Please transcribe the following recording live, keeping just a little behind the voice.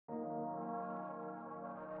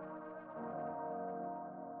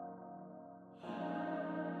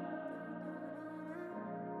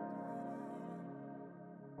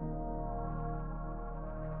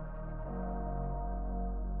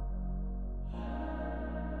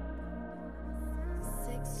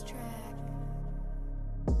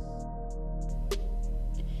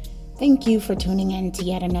Thank you for tuning in to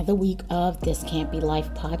yet another week of This Can't Be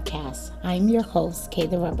Life podcast. I'm your host, Kay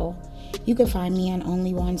the Rebel. You can find me on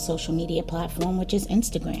only one social media platform, which is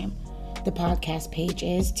Instagram. The podcast page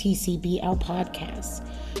is TCBL Podcasts.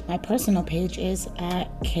 My personal page is at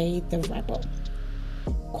Kay the Rebel.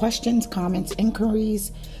 Questions, comments,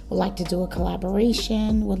 inquiries, would like to do a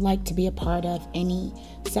collaboration, would like to be a part of any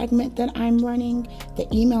segment that I'm running, the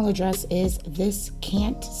email address is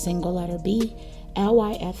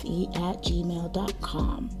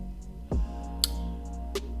thiscan't_be_life@gmail.com.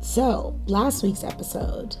 So, last week's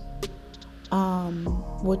episode,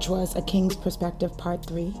 which was A King's Perspective Part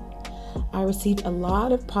 3, I received a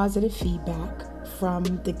lot of positive feedback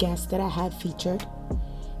from the guests that I had featured.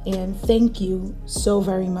 And thank you so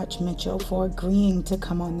very much, Mitchell, for agreeing to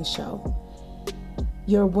come on the show.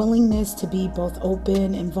 Your willingness to be both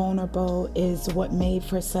open and vulnerable is what made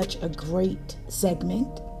for such a great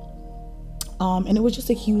segment. And it was just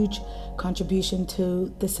a huge contribution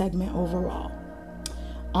to the segment overall.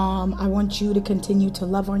 I want you to continue to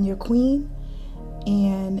love on your queen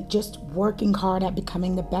and just working hard at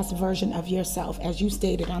becoming the best version of yourself, as you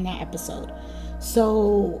stated on that episode.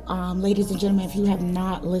 So, ladies and gentlemen, if you have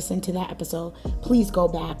not listened to that episode, please go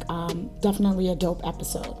back. Definitely a dope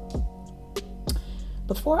episode.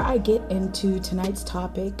 Before I get into tonight's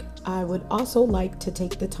topic, I would also like to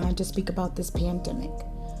take the time to speak about this pandemic.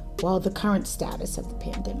 Well, the current status of the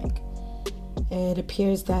pandemic. It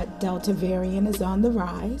appears that Delta variant is on the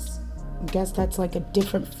rise. I guess that's like a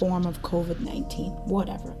different form of COVID-19,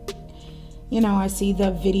 whatever. You know, I see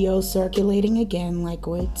the videos circulating again, like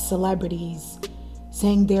with celebrities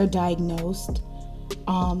saying they're diagnosed.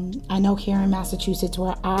 I know here in Massachusetts,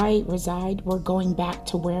 where I reside, we're going back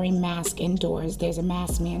to wearing masks indoors. There's a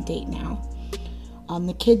mask mandate now.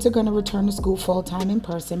 The kids are going to return to school full-time in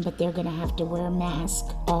person, but they're going to have to wear a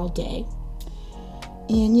mask all day.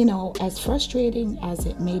 And, you know, as frustrating as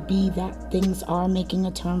it may be that things are making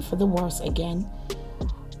a turn for the worse again,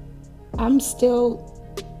 I'm still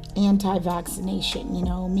anti-vaccination. You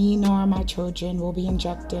know, me nor my children will be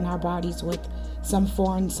injecting our bodies with some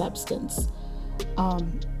foreign substance.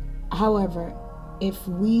 However, if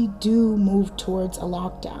we do move towards a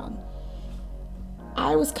lockdown,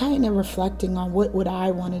 I was kind of reflecting on what would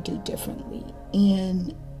I want to do differently.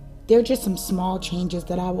 And there are just some small changes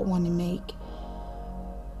that I would want to make.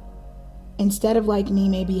 Instead of like me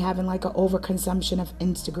maybe having like an overconsumption of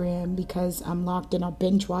Instagram because I'm locked in or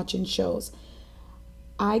binge watching shows,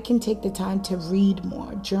 I can take the time to read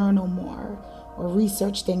more, journal more, or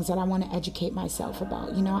research things that I want to educate myself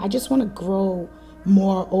about. You know, I just want to grow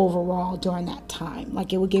more overall during that time.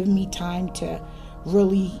 Like, it would give me time to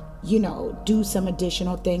really, you know, do some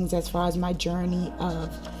additional things as far as my journey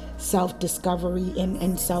of self-discovery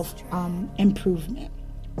and self-improvement.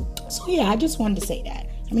 So yeah, I just wanted to say that.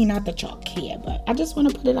 I mean, not that y'all care, but I just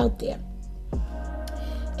want to put it out there.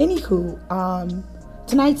 Anywho,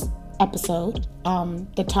 tonight's episode,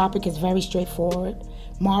 the topic is very straightforward: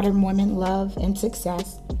 modern women, love, and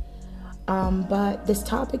success. But this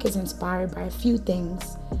topic is inspired by a few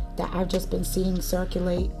things that I've just been seeing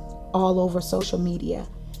circulate all over social media,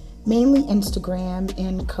 mainly Instagram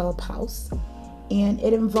and Clubhouse. And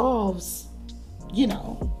it involves, you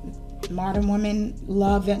know, modern women,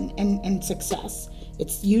 love, and success.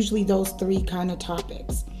 It's usually those three kind of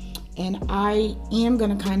topics. And I am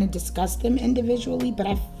going to kind of discuss them individually, but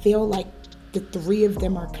I feel like the three of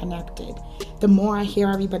them are connected. The more I hear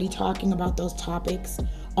everybody talking about those topics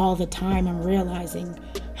all the time, I'm realizing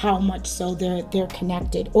how much so they're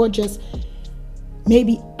connected. Or just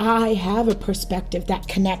maybe I have a perspective that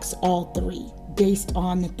connects all three based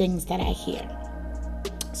on the things that I hear.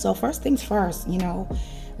 So first things first, you know,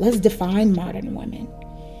 let's define modern women.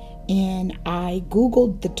 And I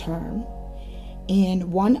Googled the term,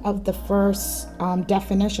 and one of the first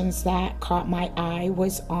definitions that caught my eye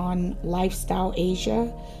was on Lifestyle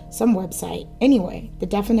Asia, some website. Anyway, the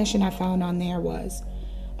definition I found on there was: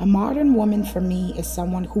 a modern woman for me is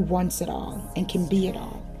someone who wants it all and can be it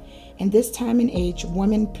all. In this time and age,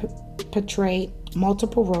 women portray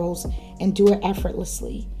multiple roles and do it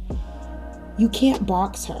effortlessly. You can't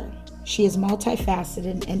box her. She is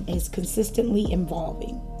multifaceted and is consistently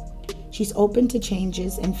evolving. She's open to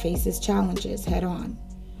changes and faces challenges head on.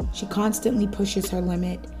 She constantly pushes her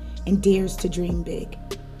limit and dares to dream big.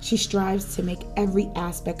 She strives to make every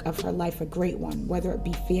aspect of her life a great one, whether it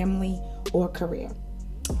be family or career.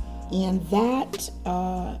 And that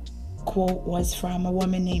quote was from a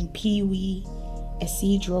woman named Pee-wee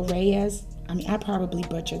Isidro Reyes. I mean, I probably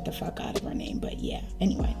butchered the fuck out of her name, but yeah.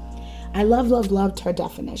 Anyway, I loved her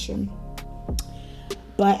definition.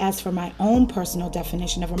 But as for my own personal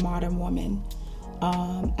definition of a modern woman,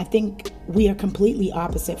 I think we are completely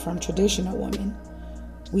opposite from traditional women.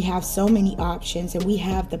 We have so many options and we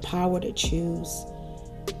have the power to choose.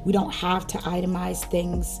 We don't have to itemize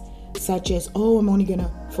things such as, oh, I'm only going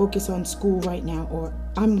to focus on school right now, or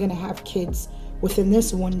I'm going to have kids within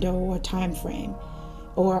this window or time frame,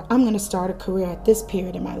 or I'm going to start a career at this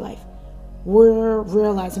period in my life. We're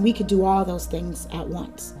realizing we could do all those things at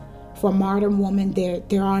once. For a modern woman,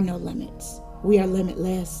 there are no limits. We are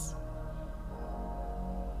limitless.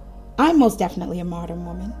 I'm most definitely a modern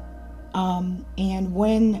woman. And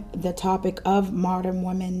when the topic of modern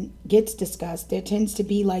women gets discussed, there tends to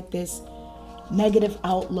be like this negative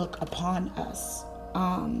outlook upon us.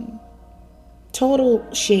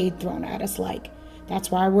 Total shade thrown at us, like, that's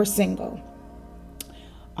why we're single.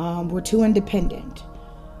 We're too independent.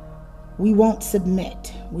 We won't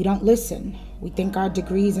submit. We don't listen. We think our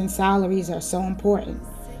degrees and salaries are so important.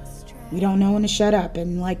 We don't know when to shut up.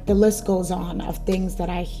 And like the list goes on of things that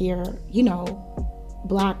I hear,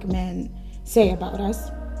 Black men say about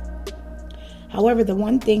us. However, the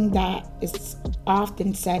one thing that is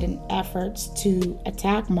often said in efforts to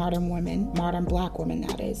attack modern women, modern Black women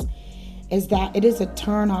that is that it is a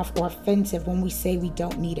turnoff or offensive when we say we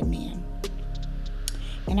don't need a man.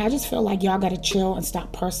 And I just feel like y'all gotta chill and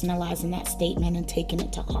stop personalizing that statement and taking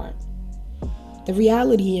it to heart. The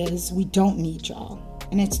reality is we don't need y'all,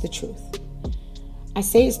 and it's the truth. I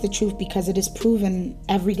say it's the truth because it is proven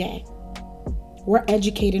every day. We're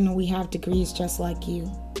educated and we have degrees just like you.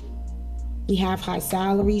 We have high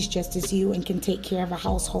salaries just as you and can take care of a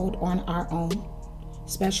household on our own,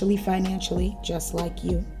 especially financially, just like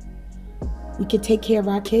you. We could take care of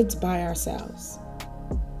our kids by ourselves.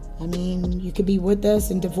 I mean, you could be with us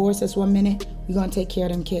and divorce us one minute, we're going to take care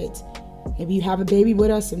of them kids. Maybe you have a baby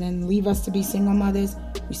with us and then leave us to be single mothers,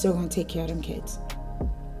 we're still going to take care of them kids.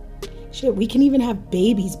 Shit, we can even have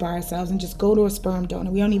babies by ourselves and just go to a sperm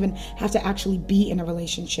donor. We don't even have to actually be in a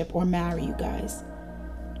relationship or marry, you guys.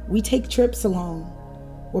 We take trips alone.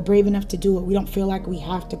 We're brave enough to do it. We don't feel like we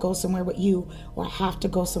have to go somewhere with you or have to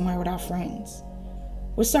go somewhere with our friends.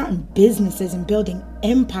 We're starting businesses and building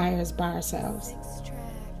empires by ourselves.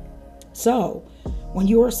 So, when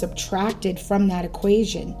you are subtracted from that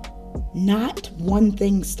equation, not one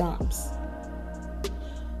thing stops.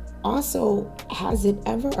 Also, has it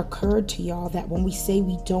ever occurred to y'all that when we say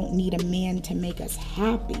we don't need a man to make us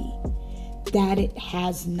happy, that it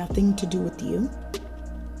has nothing to do with you?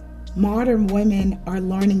 Modern women are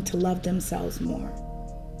learning to love themselves more.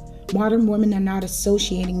 Modern women are not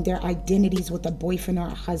associating their identities with a boyfriend or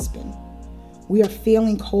a husband. We are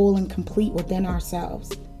feeling whole and complete within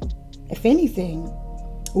ourselves. If anything,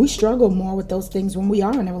 we struggle more with those things when we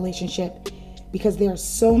are in a relationship because there are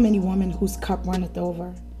so many women whose cup runneth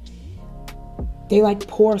over. They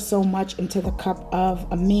pour so much into the cup of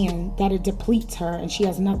a man that it depletes her and she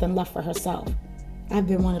has nothing left for herself. I've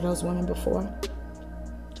been one of those women before.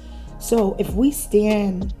 So if we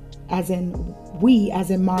stand, as in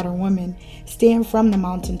modern women, stand from the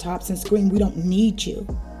mountaintops and scream, we don't need you.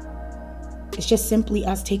 It's just simply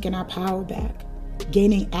us taking our power back,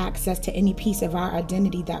 gaining access to any piece of our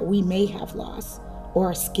identity that we may have lost or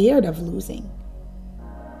are scared of losing.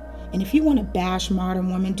 And if you want to bash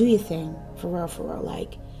modern women, do your thing, for real.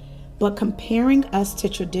 But comparing us to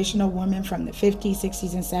traditional women from the 50s,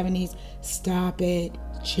 60s, and 70s, stop it.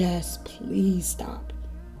 Just please stop.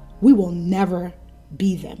 We will never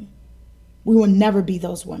be them. We will never be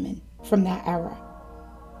those women from that era.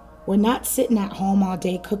 We're not sitting at home all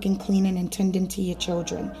day cooking, cleaning, and tending to your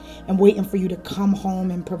children and waiting for you to come home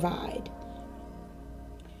and provide.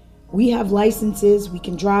 We have licenses. We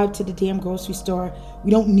can drive to the damn grocery store.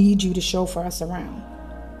 We don't need you to chauffeur us around.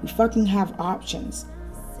 We fucking have options.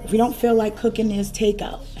 If we don't feel like cooking, there's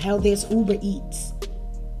takeout. Hell, there's Uber Eats.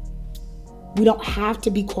 We don't have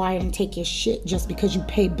to be quiet and take your shit just because you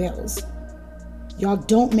pay bills. Y'all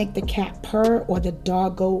don't make the cat purr or the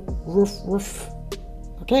dog go roof roof.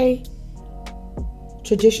 Okay?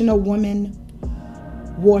 Traditional women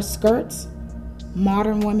wore skirts.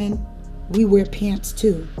 Modern women, we wear pants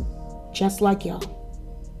too. Just like y'all.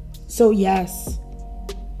 So yes,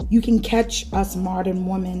 you can catch us modern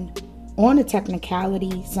women on a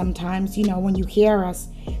technicality sometimes, when you hear us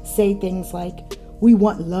say things like, we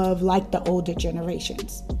want love like the older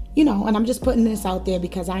generations. And I'm just putting this out there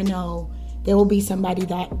because I know there will be somebody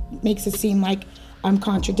that makes it seem like I'm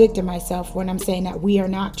contradicting myself when I'm saying that we are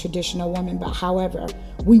not traditional women, but however,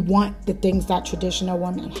 we want the things that traditional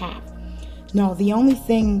women have. No, the only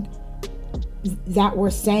thing that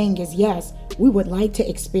we're saying is, yes, we would like to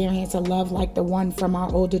experience a love like the one from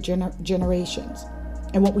our older generations.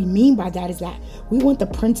 And what we mean by that is that we want the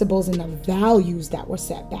principles and the values that were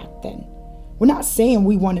set back then. We're not saying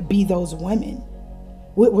we want to be those women.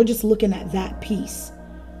 We're just looking at that piece.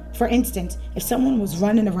 For instance, if someone was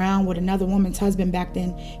running around with another woman's husband back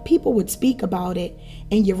then, people would speak about it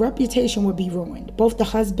and your reputation would be ruined. Both the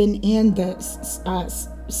husband and the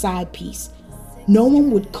side piece. No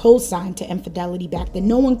one would co-sign to infidelity back then.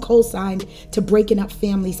 No one co-signed to breaking up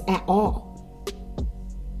families at all.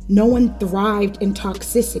 No one thrived in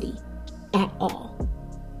toxicity at all.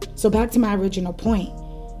 So back to my original point,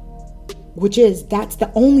 which is that's the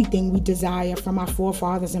only thing we desire from our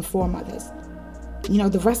forefathers and foremothers.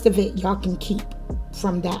 The rest of it y'all can keep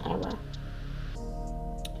from that era.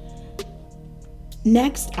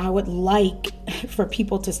 Next, I would like for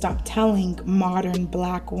people to stop telling modern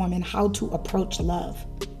Black women how to approach love.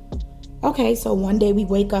 Okay, so one day we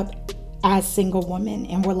wake up as single women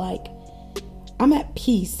and we're like, I'm at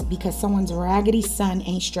peace because someone's raggedy son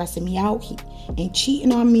ain't stressing me out. He ain't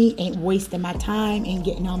cheating on me, ain't wasting my time, ain't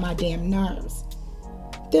getting on my damn nerves.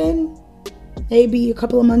 Then maybe a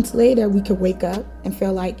couple of months later, we could wake up and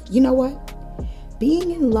feel like, you know what? Being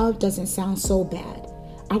in love doesn't sound so bad.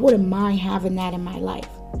 I wouldn't mind having that in my life.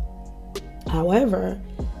 However,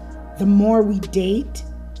 the more we date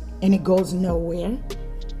and it goes nowhere,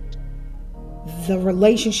 the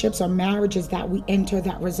relationships or marriages that we enter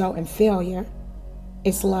that result in failure,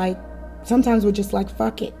 it's like, sometimes we're just like,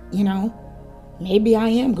 fuck it, maybe I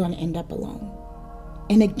am going to end up alone.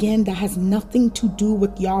 And again, that has nothing to do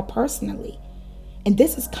with y'all personally. And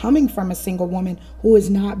this is coming from a single woman who is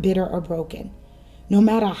not bitter or broken. No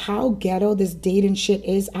matter how ghetto this dating shit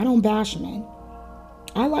is, I don't bash men.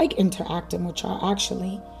 I like interacting with y'all,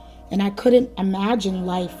 actually. And I couldn't imagine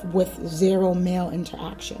life with zero male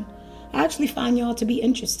interaction. I actually find y'all to be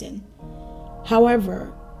interesting.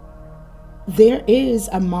 However, there is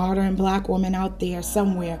a modern Black woman out there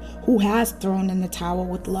somewhere who has thrown in the towel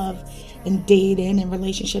with love and dating and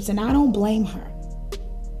relationships, and I don't blame her.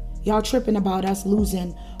 Y'all tripping about us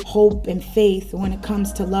losing hope and faith when it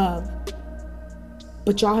comes to love.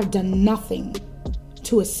 But y'all have done nothing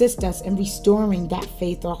to assist us in restoring that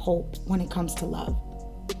faith or hope when it comes to love.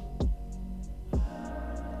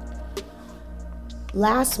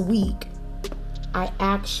 Last week, I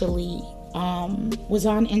actually was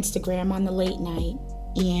on Instagram on the late night,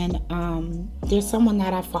 and there's someone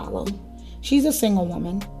that I follow. She's a single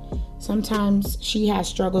woman. Sometimes she has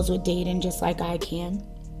struggles with dating just like I can.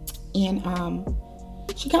 And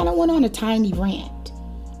she kind of went on a tiny rant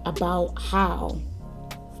about how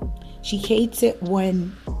she hates it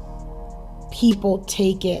when people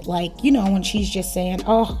take it like, when she's just saying,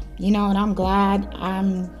 oh, and I'm glad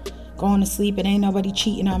I'm going to sleep and ain't nobody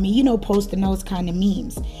cheating on me, posting those kind of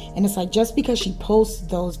memes. And it's like, just because she posts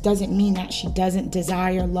those doesn't mean that she doesn't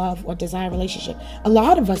desire love or desire a relationship. A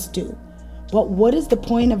lot of us do. But what is the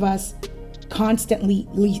point of us constantly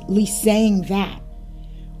saying that?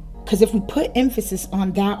 Because if we put emphasis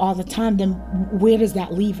on that all the time, then where does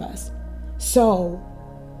that leave us? So,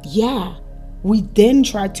 yeah, we then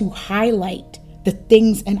try to highlight the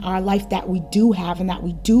things in our life that we do have and that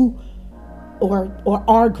we do or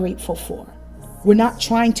are grateful for. We're not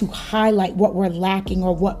trying to highlight what we're lacking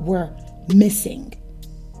or what we're missing.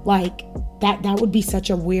 Like, that would be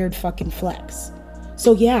such a weird fucking flex.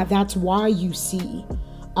 So yeah, that's why you see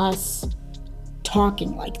us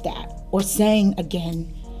talking like that, or saying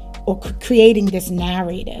again, or creating this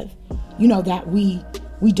narrative, that we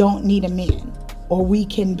don't need a man, or we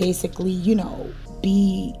can basically,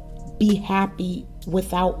 be happy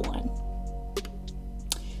without one.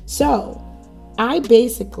 So I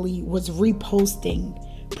basically was reposting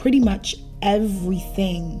pretty much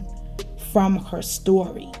everything from her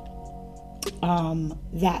story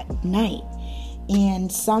that night.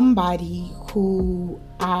 And somebody who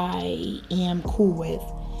I am cool with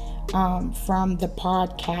from the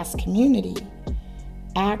podcast community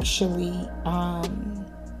actually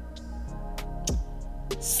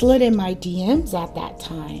slid in my DMs at that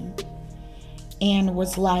time and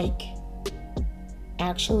was like,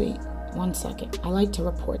 actually, one second, I like to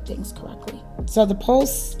report things correctly. So the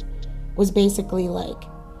post was basically like,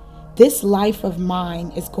 this life of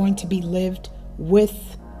mine is going to be lived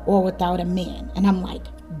with or without a man. And I'm like,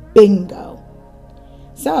 bingo.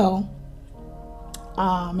 So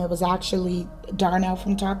it was actually Darnell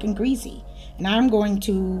from Talking Greasy. And I'm going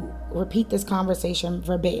to repeat this conversation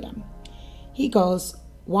verbatim. He goes,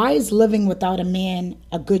 why is living without a man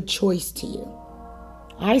a good choice to you?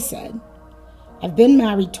 I said, I've been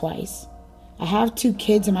married twice. I have 2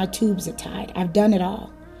 kids and my tubes are tied. I've done it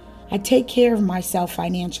all. I take care of myself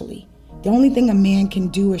financially. The only thing a man can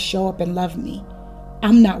do is show up and love me.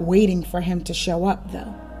 I'm not waiting for him to show up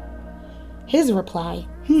though. His reply,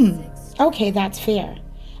 okay, that's fair.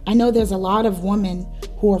 I know there's a lot of women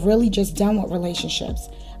who are really just done with relationships.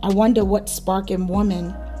 I wonder what's sparking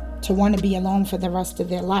women to want to be alone for the rest of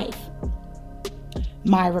their life.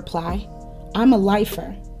 My reply, I'm a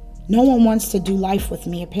lifer. No one wants to do life with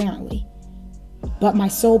me, apparently. But my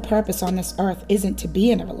sole purpose on this earth isn't to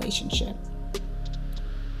be in a relationship.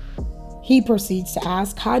 He proceeds to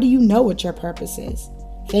ask, how do you know what your purpose is?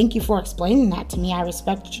 Thank you for explaining that to me. I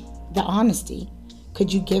respect the honesty.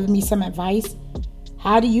 Could you give me some advice?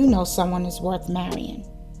 How do you know someone is worth marrying?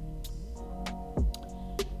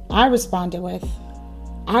 I responded with,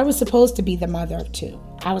 I was supposed to be the mother of two.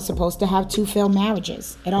 I was supposed to have 2 failed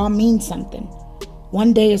marriages. It all means something.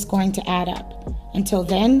 One day it's going to add up. Until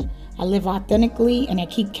then, I live authentically and I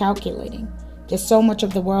keep calculating. There's so much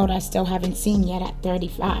of the world I still haven't seen yet at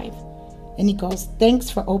 35. And he goes, thanks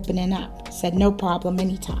for opening up. Said, no problem,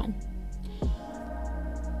 anytime.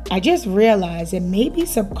 I just realized that maybe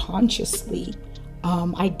subconsciously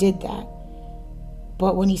I did that.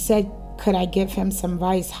 But when he said, could I give him some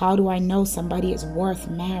advice? How do I know somebody is worth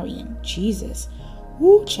marrying? Jesus.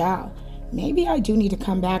 Woo, child. Maybe I do need to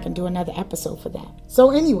come back and do another episode for that.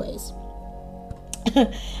 So anyways,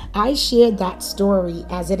 I shared that story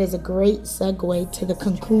as it is a great segue to the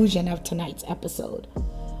conclusion of tonight's episode.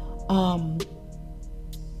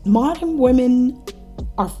 Modern women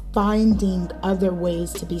are finding other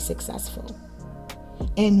ways to be successful.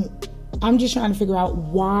 And I'm just trying to figure out,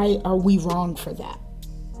 why are we wrong for that?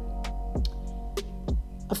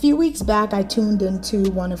 A few weeks back, I tuned into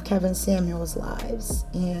one of Kevin Samuels' lives,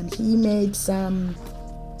 and he made some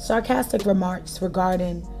sarcastic remarks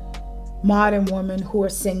regarding modern women who are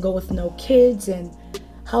single with no kids and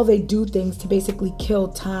how they do things to basically kill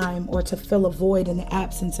time or to fill a void in the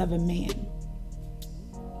absence of a man.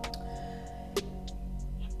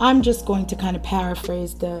 I'm just going to kind of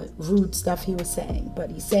paraphrase the rude stuff he was saying, but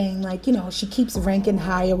he's saying, like, she keeps ranking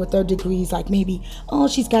higher with her degrees, like maybe,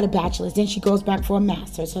 she's got a bachelor's, then she goes back for a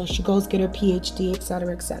master's, so she goes get her PhD,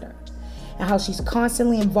 etc., etc. And how she's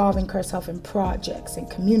constantly involving herself in projects and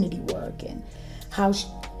community work, and how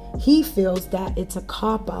he feels that it's a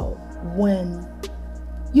cop-out when,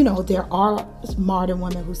 there are modern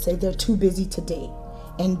women who say they're too busy to date.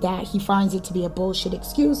 And that he finds it to be a bullshit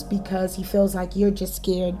excuse because he feels like you're just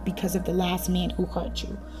scared because of the last man who hurt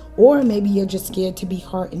you. Or maybe you're just scared to be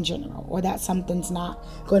hurt in general. Or that something's not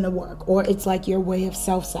going to work. Or it's like your way of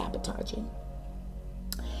self-sabotaging.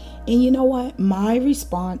 And you know what? My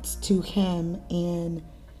response to him and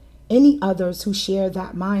any others who share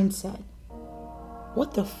that mindset,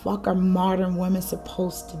 what the fuck are modern women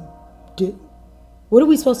supposed to do? What are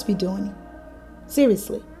we supposed to be doing?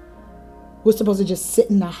 Seriously. We're supposed to just sit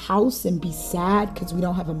in the house and be sad because we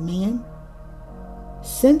don't have a man?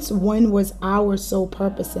 Since when was our sole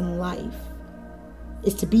purpose in life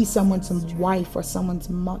is to be someone's wife or someone's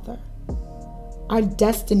mother? Our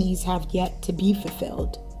destinies have yet to be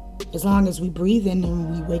fulfilled. As long as we breathe in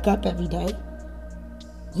and we wake up every day.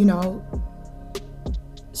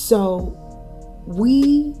 So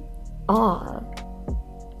we are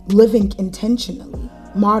living intentionally,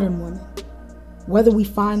 modern women. Whether we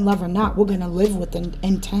find love or not, we're going to live with an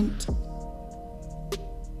intent.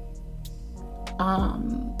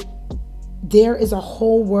 There is a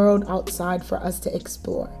whole world outside for us to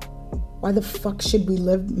explore. Why the fuck should we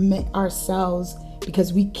limit ourselves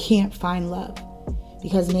because we can't find love?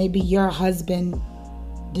 Because maybe your husband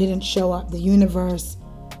didn't show up, the universe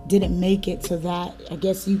didn't make it so that I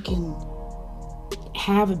guess you can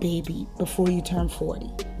have a baby before you turn 40.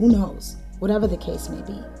 Who knows? Whatever the case may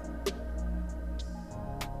be.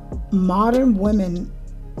 Modern women,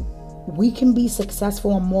 we can be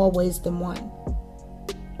successful in more ways than one.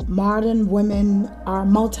 Modern women are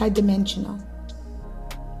multidimensional.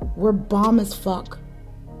 We're bomb as fuck,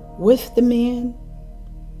 with the man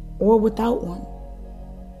or without one.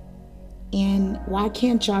 And why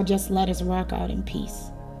can't y'all just let us rock out in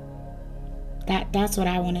peace? That's what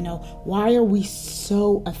I want to know. Why are we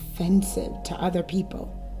so offensive to other people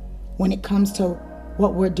when it comes to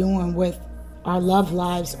what we're doing with our love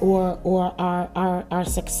lives or our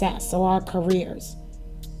success or our careers?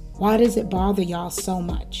 Why does it bother y'all so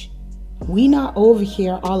much? We not over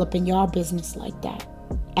here all up in y'all business like that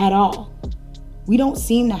at all. We don't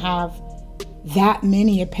seem to have that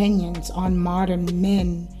many opinions on modern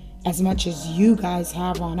men as much as you guys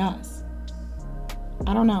have on us.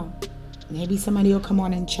 I don't know. Maybe somebody will come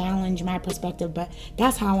on and challenge my perspective, but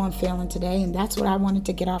that's how I'm feeling today, and that's what I wanted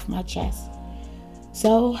to get off my chest.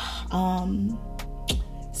 So,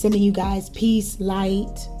 sending you guys peace,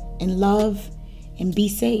 light, and love, and be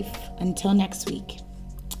safe until next week.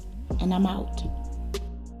 And I'm out.